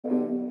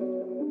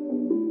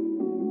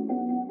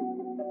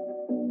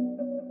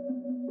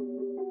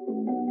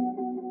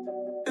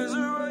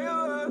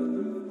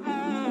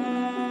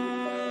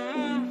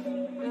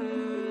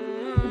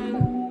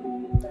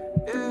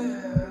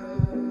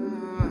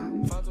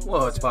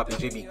Well, it's Poppy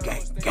JB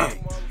gang.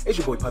 It's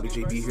your boy Poppy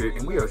JB here,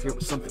 and we are here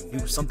with something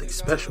new, something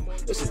special.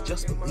 It's a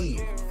Just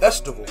Believe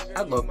Festival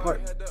at Love Park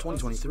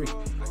 2023.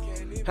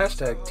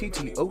 Hashtag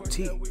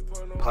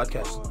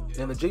TTOTPODCAST.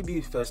 And the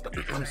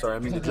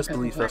the Just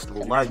Believe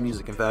Festival live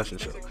music and fashion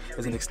show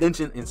is an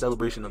extension and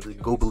celebration of the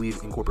Go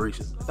Believe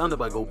Incorporation, founded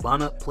by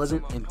Gobbana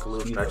Pleasant and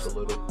Kahlil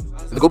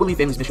Straxkston. The Go Believe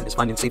family's mission is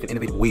finding safe and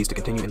innovative ways to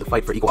continue in the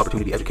fight for equal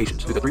opportunity education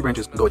through the three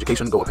branches: Go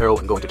Education, Go Apparel,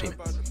 and Go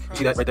Entertainment. You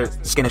see that right there?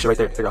 Scan that shit right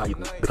there. Figure out how you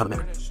can become a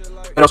member.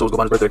 And also, it was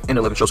Gobbana's birthday and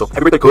 11th show, so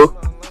happy birthday, cool!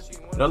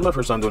 That was my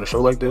first time doing a show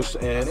like this,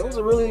 and it was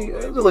a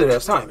late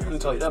ass time. I can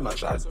tell you that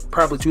much.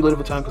 Probably too late of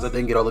a time because I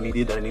didn't get all the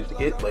media that I needed to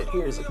get, but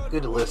here's a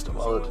good list of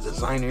all of the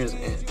designers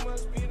and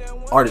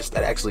artists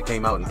that actually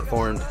came out and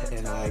performed,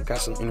 and I got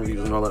some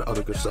interviews and all that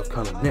other good stuff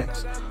coming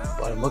next.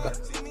 But look at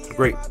it.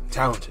 Great,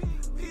 talented,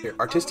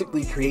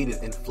 artistically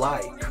creative and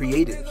fly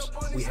creatives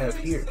we have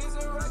here.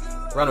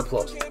 Round of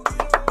applause.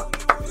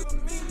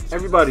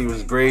 Everybody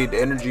was great. The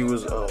energy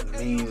was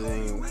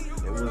amazing.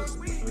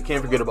 We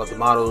can't forget about the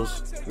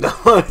models. A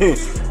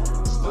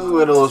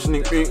little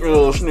sneak peek.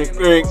 These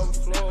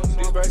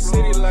bright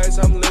city lights,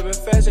 I'm living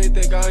fast. They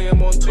think I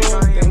am on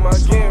tour. Think my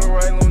game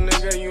right, little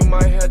nigga. You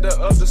might have to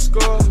up the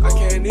score. I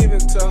can't even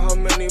tell how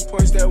many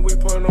points that we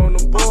put on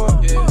the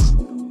board.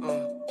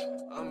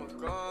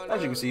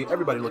 As you can see,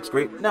 everybody looks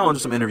great. Now on to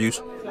some interviews.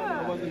 It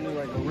wasn't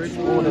like a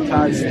ritual to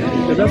tie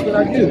because that's what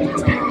I do.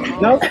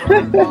 No,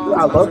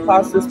 I love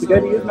pasta.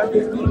 Spaghetti is my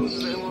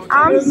favorite.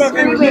 I'm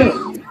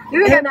screaming.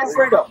 You're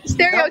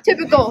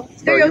stereotypical.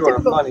 You are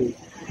funny.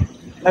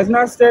 That's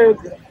not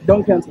stereotypical.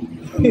 Don't cancel me.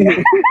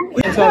 It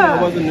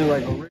wasn't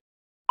like a.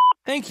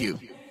 Thank you.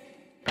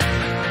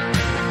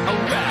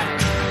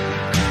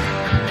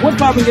 What's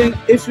poppin', gang?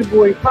 It's your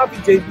boy Poppy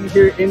JB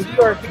here, and we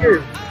are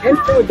here in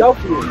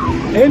Philadelphia.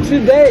 And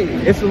today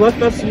it's the Love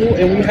Festival,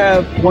 and we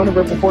have one of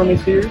our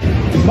performers here.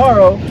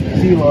 Tomorrow,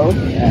 Zelo.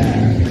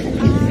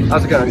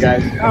 How's it going,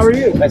 guys? How are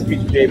you? Nice to meet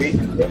you, JB.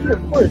 Yeah,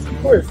 of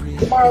course.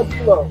 Tomorrow,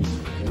 Zelo.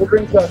 What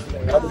brings us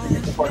today?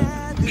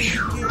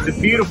 It's a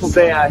beautiful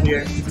day out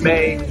here. It's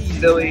May,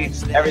 Philly,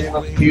 everything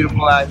looks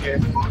beautiful out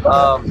here.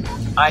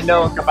 I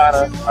know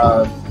Gobbana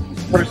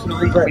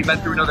personally. We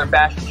went through another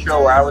fashion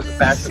show where I was a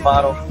fashion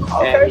model,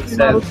 and he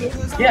said,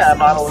 "Yeah, I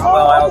model as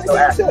well. I also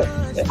act."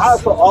 I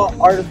put all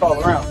artists all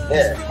around.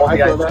 Yeah, I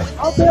feel that.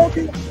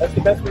 Okay. That's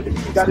the best way to do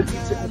it. You got to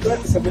teach it in the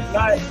because if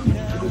not,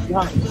 you're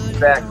behind.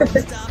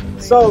 Exactly.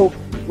 So,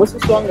 what's the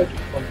song that you're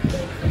performing?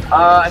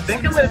 I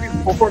think I'm going to be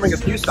performing a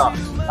few songs.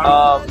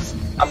 I'm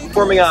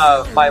performing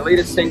my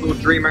latest single,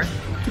 Dreamer,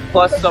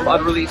 plus some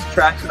unreleased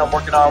tracks that I'm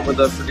working on with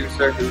a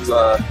producer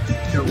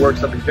who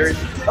works up in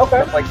Jersey.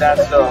 Okay. Stuff like that.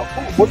 So,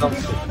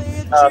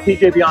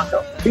 PJ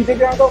Bianco. PJ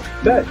Bianco?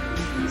 Good.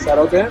 Shout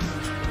out to him.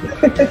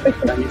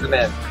 He's the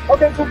man.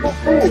 Okay, cool.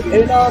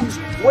 And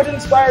what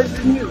inspires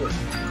your music?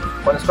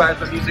 What inspires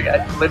my music?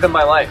 I live in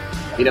my life.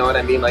 You know what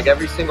I mean? Like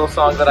every single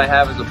song that I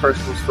have is a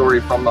personal story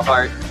from the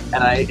heart,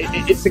 and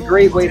it's a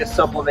great way to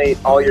supplement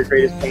all your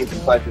greatest pains and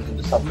pleasures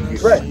into something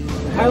beautiful. Right.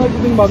 I like to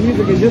think about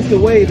music in just the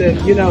way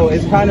that,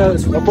 it's kind of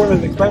a form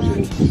of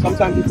expression.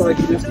 Sometimes you feel like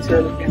you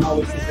necessarily can't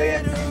always convey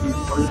it,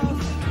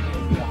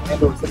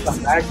 and or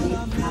sometimes action.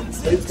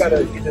 So you just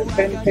gotta either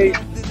pen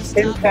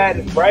pad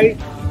and write,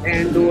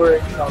 and or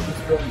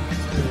just really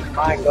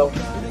mind going.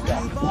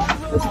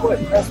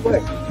 That's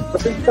what.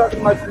 But since you're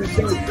talking about your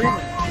single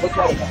Dreamer, what's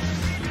that about?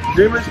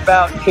 Dreamer's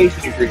about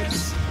chasing your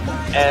dreams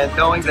and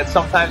knowing that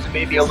sometimes it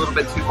may be a little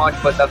bit too much,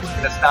 but nothing's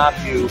going to stop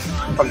you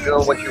from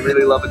doing what you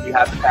really love if you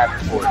have the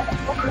passion for it.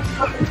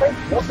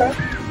 Okay.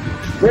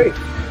 Great.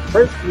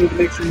 First, you need to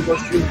make sure you go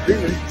stream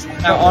Dreamer.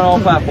 On all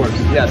platforms.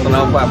 Yes, on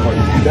all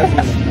platforms.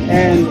 Definitely.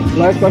 And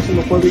last question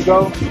before we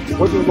go,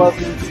 what does love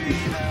mean to you?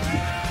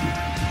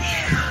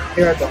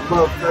 Here at the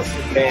Love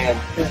Festival, man,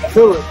 in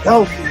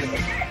Philadelphia.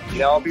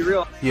 I'll be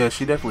real. Yeah,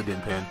 she definitely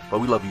didn't pan, but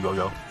we love you,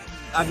 yo.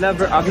 I've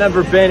never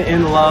been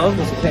in love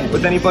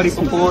with anybody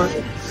before,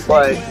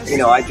 but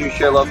I do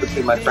share love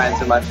between my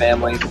friends and my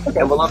family.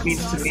 And what love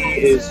means to me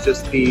is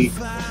just the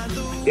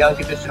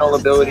unconditional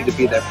ability to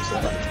be there for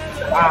somebody.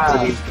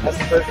 That's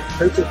a perfect.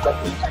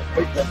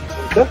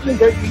 Definitely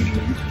great meeting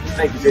you.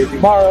 Thank you, JB.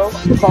 Tomorrow,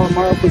 we'll call him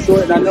Morrow for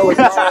short, and I know it's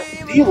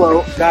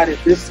Zelo got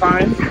it this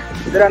time.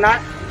 Did I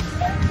not?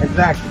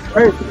 Exactly.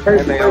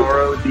 Perfect.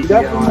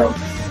 M-A-R-O-D-E-L.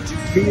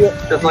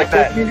 Just like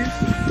that.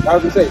 I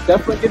was gonna say,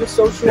 definitely get a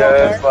social on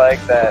there. Just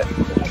like that.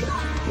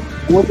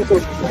 What's the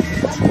social?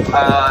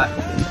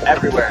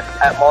 Everywhere.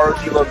 At Maro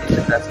Delo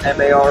Music. That's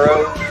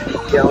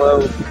M-A-R-O-D-E-L-O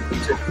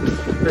Music.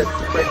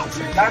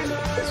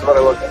 That's what I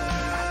look at.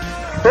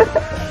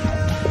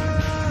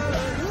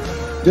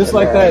 Just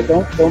like that.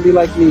 Don't be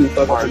like me.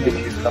 Maro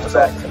comes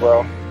back as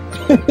well.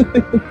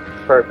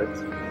 Perfect.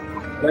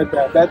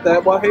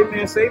 That. Well, hey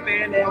man, say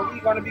man, and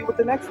we're gonna be with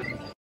the next one.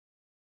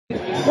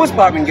 What's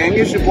poppin', gang?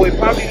 It's your boy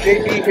Poppy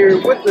JB here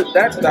with the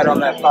That's That on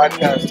That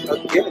podcast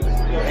again.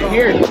 And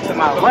here to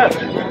my left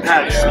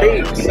at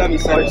stage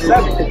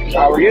 777.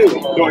 How are you?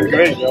 Doing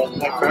great, yo.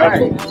 Thanks for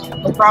having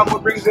me. No problem.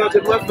 What brings you out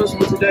to the Love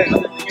Festival today?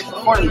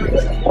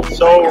 performing?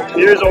 So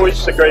here's always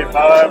just a great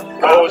vibe.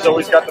 Noah's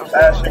always got the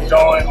passion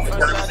going and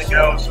everything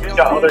else. He's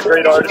got other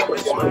great artists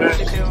performing.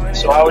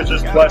 So I was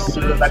just blessed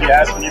that he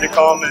asked me to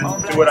come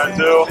and do what I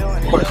do.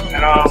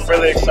 And I'm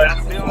really excited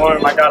to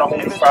perform. I got a whole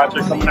new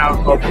project coming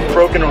out called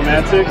Broken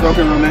Romantic.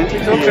 Broken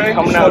Romantic, okay. Yeah,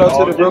 coming Shout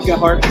out to the Broken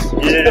Hearts.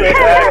 Yeah,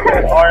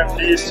 exactly.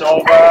 R&B,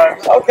 soul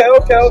vibes. Okay.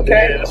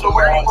 Yeah, So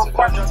where are you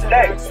performing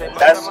today?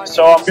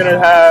 So I'm gonna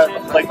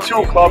have like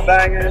 2 club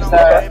bangers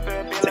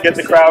to get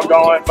the crowd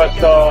going, but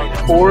the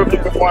core of the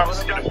performance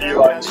is gonna be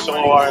like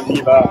soul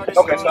R&B vibes.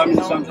 Okay, so I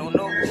mean something.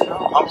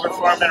 I'm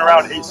performing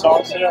around 8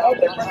 songs here.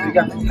 Okay, you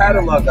got the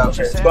catalog out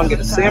there. It's gonna get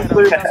a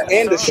sampler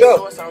and the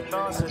show.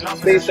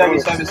 Stage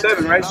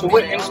 777, right? So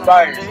what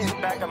inspired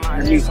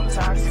your music?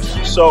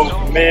 So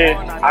me,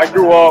 I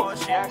grew up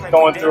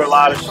going through a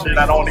lot of shit.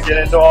 I don't want to get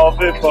into all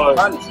of it, but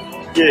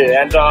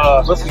yeah, and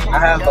listen, I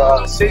have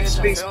a Safe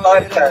Space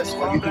podcast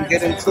where you can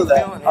get into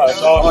that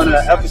on an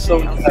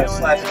episode /.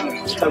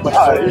 Talk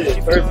about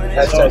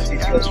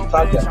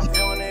TTOTPodcast.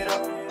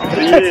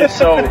 Yeah,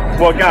 so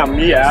what got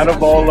me out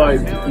of all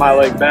like my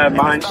like bad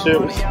mind shit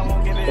was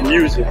the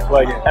music.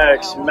 Like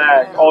X,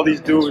 Mac, all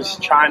these dudes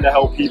trying to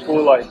help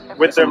people like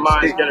with their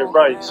minds get it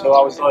right. So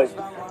I was like,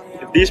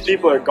 if these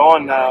people are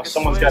gone now,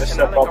 someone's got to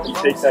step up and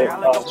take that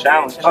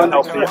challenge and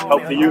help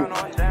the youth.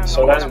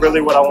 So that's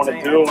really what I want to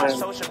do.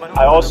 And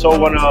I also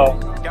want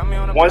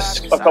to,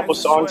 once a couple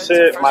songs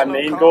hit, my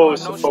main goal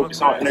is to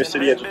focus on inner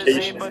city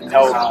education and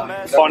help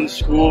fund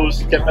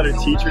schools, get better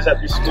teachers at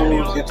these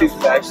schools. Your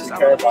teachers actually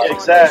care about it.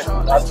 Exactly.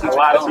 A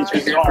lot of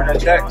teachers don't.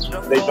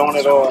 They don't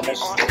at all. And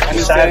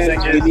the sad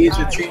thing is, we need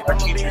to treat our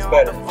teachers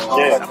better.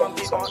 Yeah.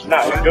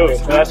 No, you're good.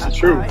 But that's the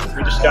truth.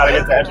 We just got to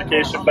get the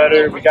education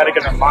better. We got to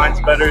get our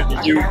minds better.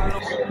 The youth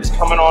is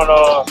coming on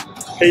a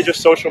page of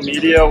social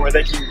media where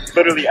they can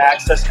literally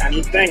access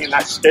anything, and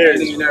that's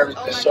scary.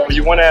 So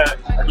you want to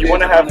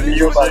have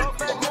music.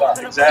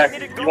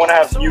 Exactly. You want to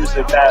have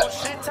music that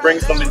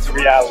brings them into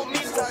reality.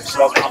 So that's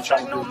what I'm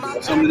trying to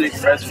do. Something they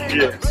express.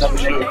 Yeah.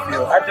 Something they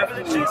feel. I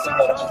definitely need some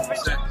of that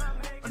 100%.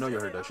 I know you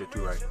heard that shit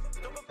too, right?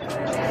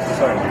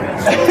 Sorry.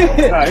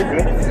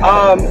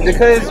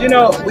 Because, you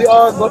know, we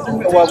all look at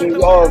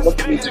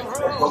music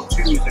or go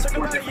to music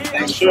for different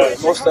things. Sure. But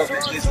most of it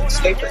is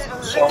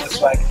escapism. So it's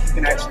like you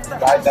can actually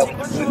provide that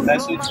with a good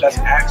message that's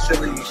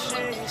actually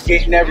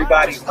getting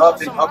everybody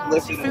up and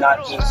uplifted and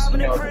not just, you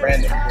know,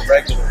 random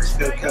regular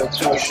still kill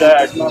chill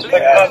shit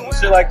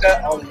like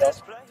that. All of y'all.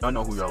 I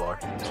know who y'all are.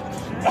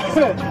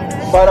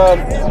 But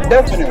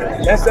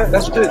definitely,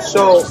 that's good.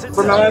 So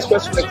for my last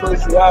question to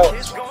close you out,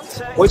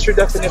 what's your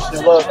definition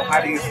of love and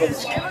how do you feel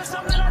about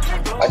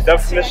it? My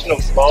definition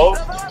of love?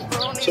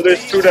 So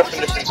there's 2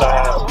 definitions I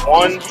have.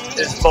 One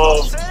is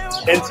love,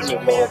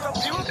 intimate love.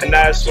 And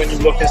that's when you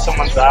look in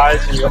someone's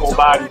eyes and your whole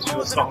body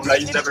feels something that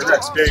you've never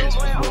experienced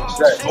before.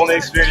 You've only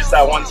experienced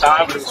that one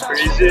time, but it was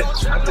crazy.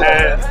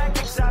 And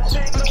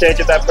you can't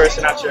get that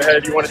person out your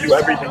head. You want to do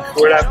everything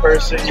for that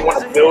person. You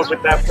want to build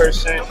with that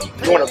person.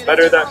 You want to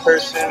better that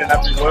person in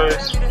every way.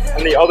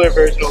 And the other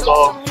version of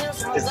love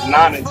is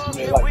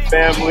non-intimate, like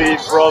family,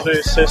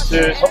 brothers,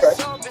 sisters.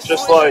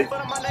 Just like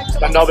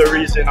another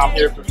reason I'm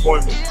here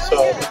performing.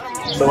 So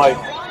like,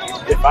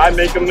 if I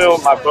make a meal,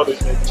 my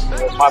brother's making a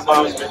meal. My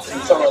mom's making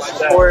a meal.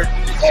 Support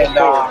and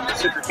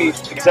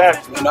reciprocation.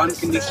 Exactly. And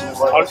unconditional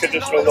love.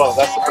 Unconditional love.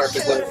 That's the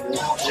perfect word for it.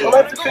 So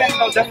let the fans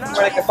know definitely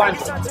where they can find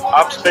you.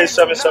 I'm Space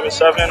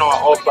 777 on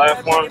all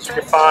platforms. You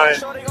can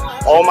find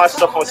all my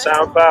stuff on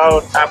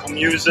SoundCloud, Apple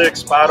Music,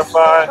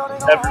 Spotify,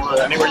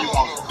 everywhere, anywhere you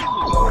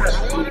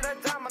want.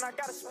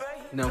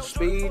 Now,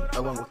 Spade,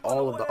 along with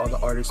all of the other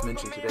artists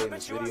mentioned today in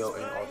this video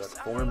and all that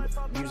performed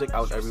music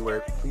out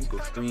everywhere, please go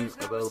stream,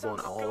 available on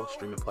all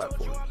streaming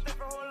platforms.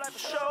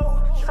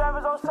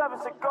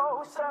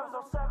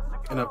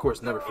 And of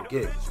course, never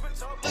forget,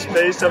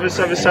 Space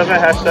 777,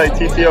 hashtag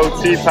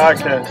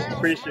TTOTPodcast.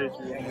 Appreciate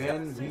you.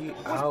 And we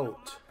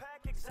out.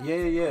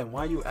 Yeah.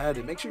 While you at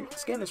it, make sure you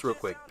scan this real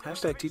quick.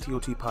 Hashtag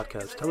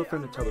TTOTPodcast. Tell a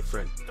friend to tell a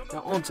friend.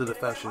 Now on to the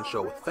fashion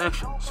show with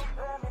fashions.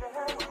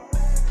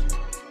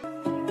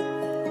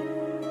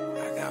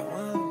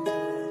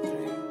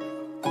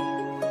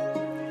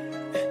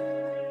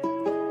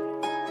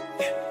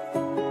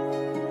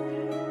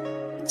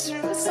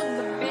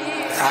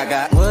 I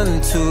got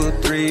 1, 2,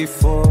 3,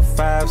 4,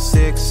 5,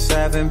 6,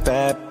 7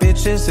 bad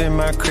bitches in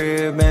my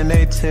crib and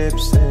they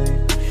tipsy.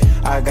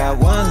 I got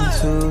 1,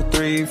 2,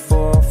 3,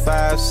 4,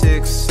 5,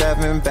 6,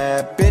 7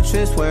 bad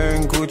bitches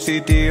wearing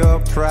Gucci,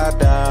 Dior,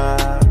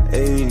 Prada.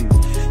 Ayy.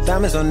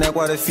 Diamonds on neck,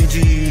 water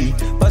Fiji.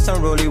 Bust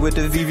on rollie with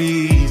the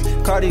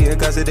VVs. Cartier,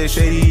 cause they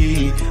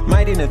shady.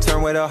 Might in a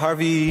turn with a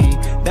Harvey.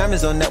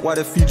 Diamonds on neck,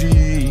 water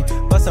Fiji.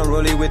 Bust on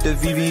rollie with the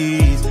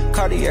VVs.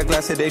 Cartier,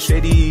 glass they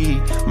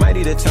shady. Might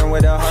in a turn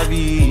with a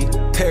Harvey.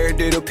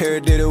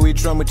 Paradiddle, we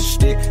drum with the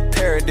stick.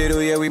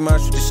 Paradiddle, yeah, we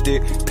march with the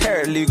stick.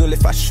 Paralegal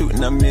if I shoot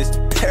and I miss.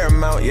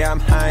 Paramount, yeah, I'm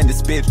high in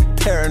this bitch.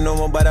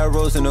 Paranormal, but I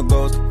rose in the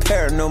ghost.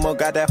 Paranormal,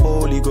 got that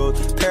holy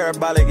ghost.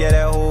 Parabolic, yeah,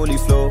 that holy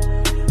flow.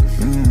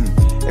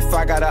 If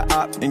I got a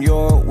op, then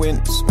you're a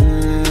witness.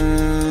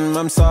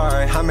 I'm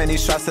sorry. How many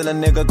shots till a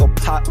nigga go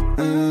pop?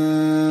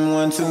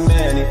 One too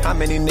many. How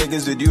many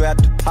niggas did you have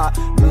to pop?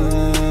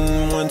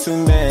 One too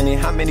many.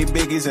 How many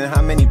biggies and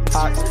how many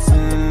pops?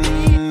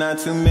 Not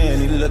too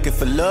many. Looking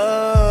for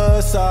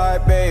love, sorry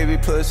baby,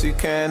 pussy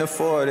can't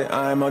afford it.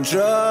 I'm on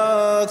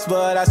drugs,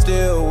 but I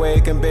still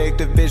wake and bake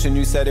the vision.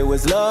 You said it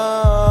was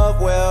love,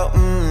 well,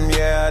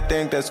 yeah, I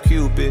think that's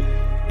Cupid.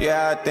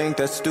 Yeah, I think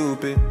that's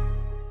stupid.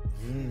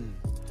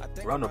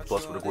 Round of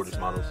applause for the gorgeous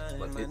models.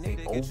 Like, it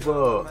ain't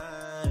over.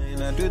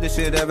 I do this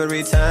shit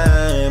every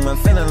time. I'm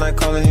feeling like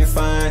calling you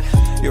fine.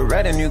 You're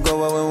red and you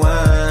go out with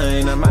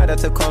wine. I might have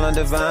to call on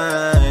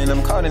divine.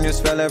 I'm calling you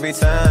spell every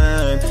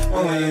time.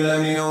 Oh, when you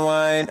let me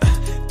unwind.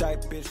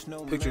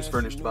 Pictures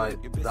furnished by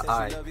the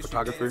I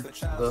photographer,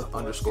 the_I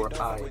on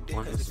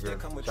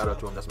Instagram. Shout out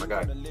to him, that's my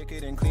guy.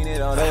 Clean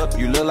it all up.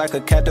 You look like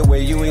a cat the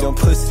way you eat on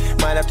pussy.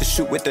 Might have to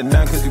shoot with the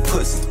knife cause you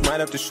pussy. Might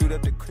have to shoot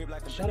up the crib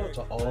like a shout out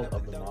to all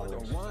of the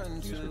models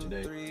used for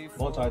today.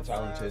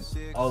 Multi-talented.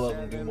 All of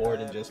them do more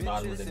than just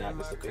modeling and not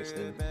just a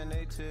piston.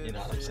 You know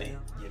what I'm saying?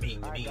 You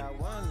mean.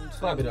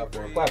 Clap it up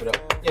for him. Clap it up.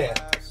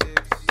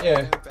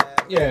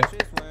 Yeah.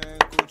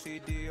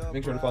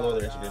 Make sure to follow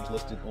other Instagrams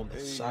listed on the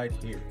side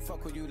here.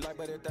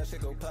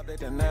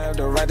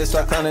 The right to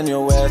start clowning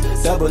your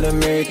ass. Double and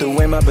married the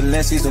way my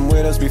Balenci's and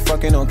weirdos be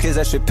fucking on kids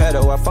that shit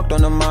pedo. I fucked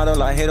on the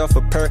model, I hit off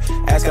a perk.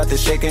 Ass got the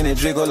shaking and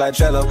jiggle like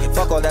jello.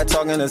 Fuck all that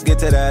talking, let's get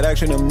to that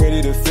action. I'm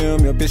ready to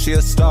film, your bitch, she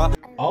a star.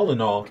 All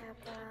in all,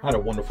 I had a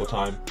wonderful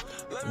time.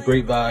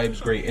 Great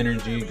vibes, great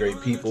energy,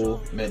 great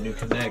people, met new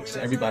connects.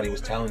 Everybody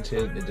was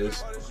talented and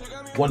just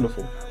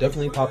wonderful.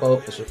 Definitely pop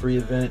up. It's a free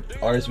event.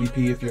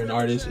 RSVP if you're an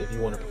artist, if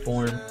you want to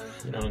perform.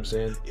 You know what I'm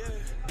saying?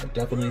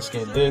 Definitely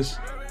scan this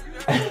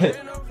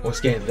or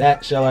scan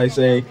that, shall I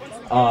say.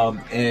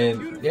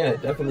 And yeah,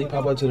 definitely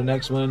pop up to the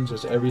next one.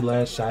 Just every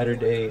last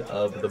Saturday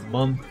of the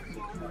month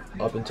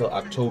up until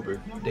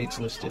October. Dates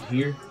listed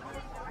here.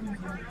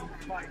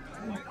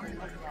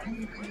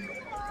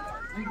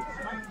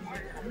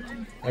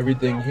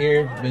 Everything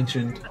here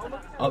mentioned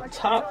up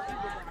top.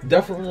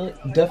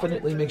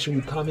 Definitely make sure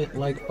you comment,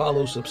 like,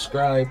 follow,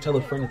 subscribe, tell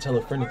a friend, and tell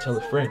a friend, and tell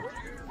a friend.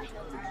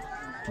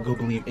 Go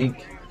Believe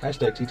Inc.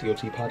 Hashtag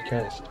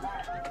TTOTPodcast.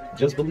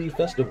 Just Believe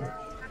Festival.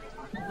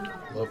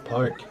 Love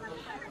Park.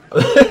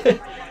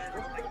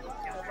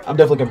 I'm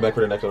definitely coming back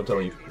for the next one, I'm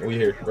telling you. We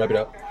here. Wrap it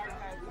up.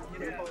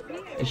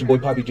 It's your boy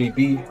Poppy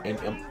JB, and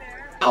I'm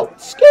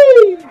out.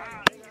 Ski!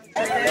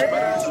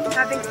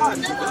 Having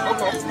fun.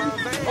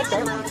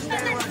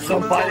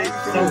 Somebody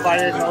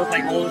that knows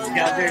like all the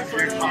scouts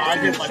are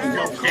positive, but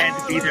still stand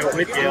to be there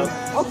with you.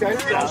 Okay.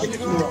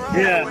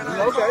 Yeah.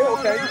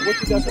 Okay. What's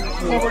your definition?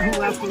 Someone who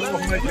laughs a little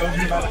bit knows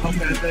no matter how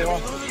bad they are.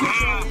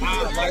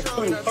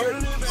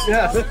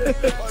 Yeah.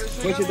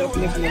 What's your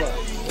definition of love?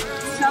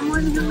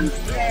 Someone who is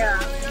there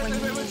when you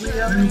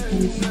really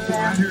need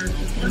them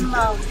the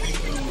most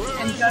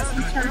and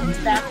doesn't turn his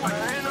back on you.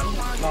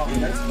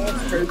 That's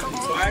crazy. So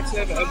I actually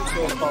have an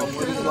episode called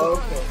What is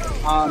Love?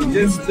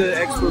 Just the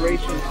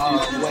exploration of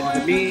what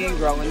the meaning,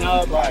 growing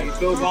up, how you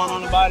feel going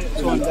on about it.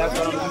 So that's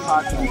what I'm going to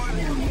talk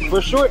about.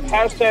 For short,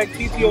 hashtag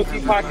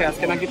TTOT podcast.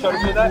 Can I get y'all to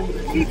say that?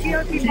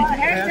 TTOT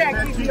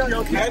hashtag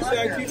TTOT.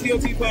 Hashtag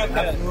TTOT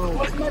podcast.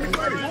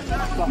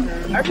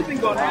 Everything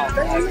going on.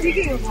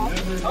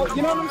 Oh,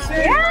 you know what I'm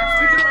saying?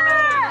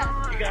 Yeah!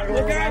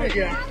 Look at it.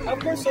 Of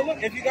course, so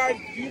look, if you guys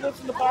do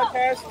listen to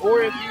podcasts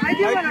or if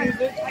you like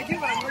music, I do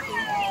when I'm working.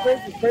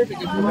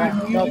 perfect. If you like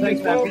music, No,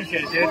 thanks, man.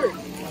 Appreciate it, dude.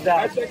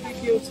 Hashtag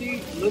TTOT,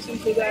 listen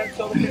to that,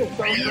 tell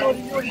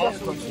them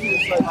also see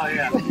it's like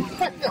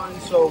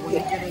so when you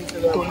get into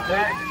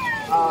that,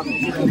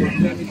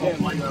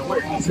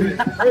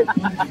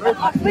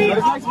 Please,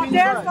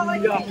 dance while I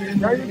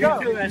there you go.